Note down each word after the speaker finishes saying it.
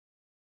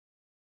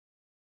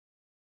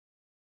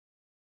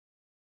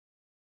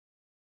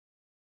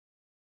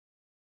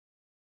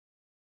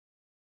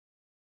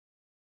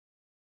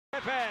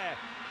Mngwepe.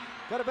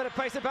 Got a bit of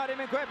pace about him,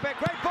 Mngwepe.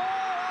 Great ball!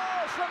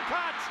 Oh, slim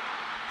cut!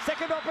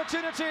 Second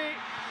opportunity.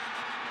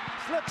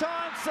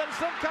 Slatans and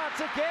slim cuts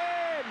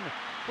again.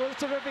 Was a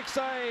terrific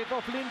save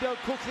of Lindo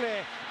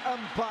Kukle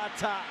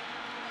Mbata.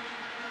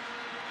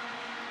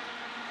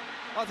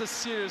 That's a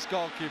serious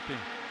goalkeeping.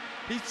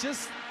 He's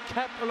just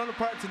kept a lot of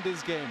parts in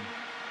this game.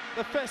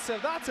 The first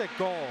save, that's a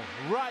goal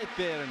right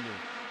there.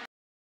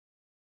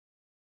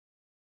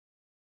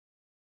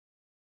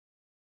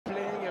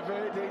 Playing a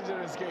very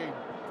dangerous game.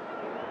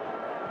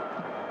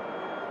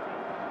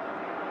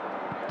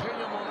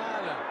 Penyo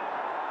Monala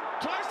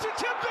tries to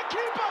tip the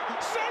keeper.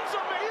 Saves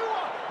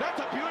Omeiwa.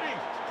 That's a beauty.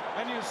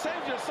 And you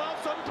saved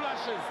yourself some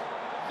flashes.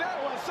 There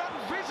was some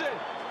vision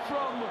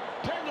from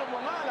Penyo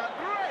Monala.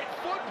 Great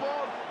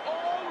football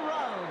all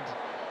round.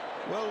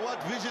 Well,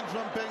 what vision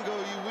from Pengo.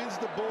 He wins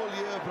the ball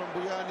here from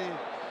Buyani.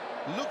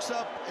 Looks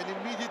up and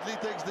immediately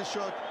takes the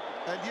shot.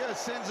 And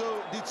yes, Senzo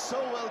did so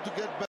well to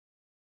get back.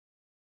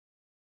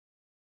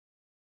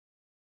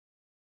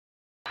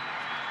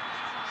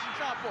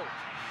 Chapo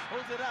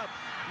holds it up.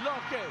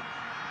 Loke.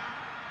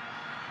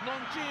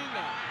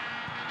 Nonchina.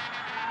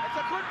 It's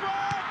a good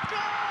ball.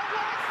 Go!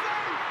 What a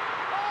save!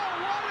 Oh,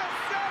 what a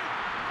save!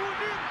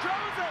 Muniz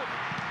Joseph.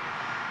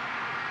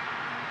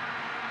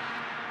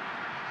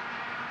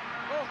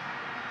 Oh,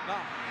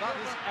 Now, that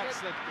is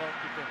excellent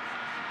goalkeeping.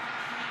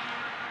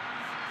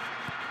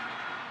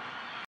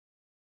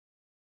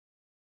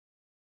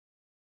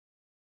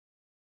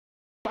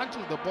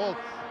 Punches the ball,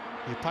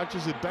 he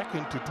punches it back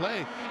into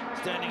play.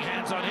 Standing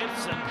hands on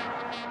hips and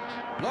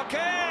Loke!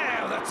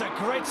 Oh, that's a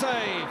great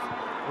save.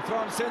 The throw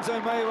on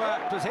Senzo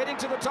Meiwa. It was heading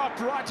to the top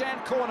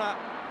right-hand corner.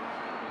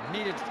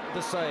 Needed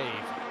the save.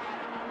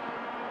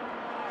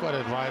 Got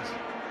it right.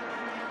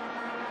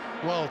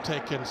 Well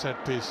taken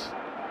set piece.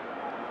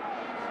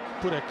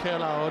 Put a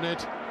killer on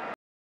it.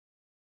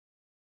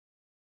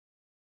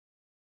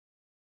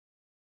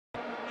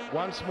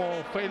 Once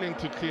more failing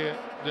to clear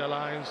their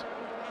lines.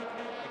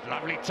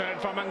 Lovely turn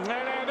from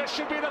Mngele. This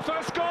should be the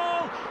first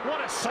goal.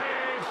 What a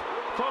save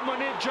from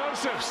Muniz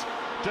Josephs.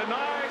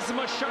 Denies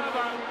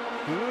Mashaba.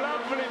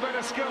 Lovely bit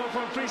of skill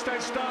from Free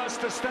State Stars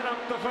to set up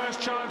the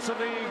first chance of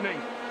the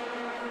evening.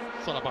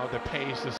 It's all about the pace.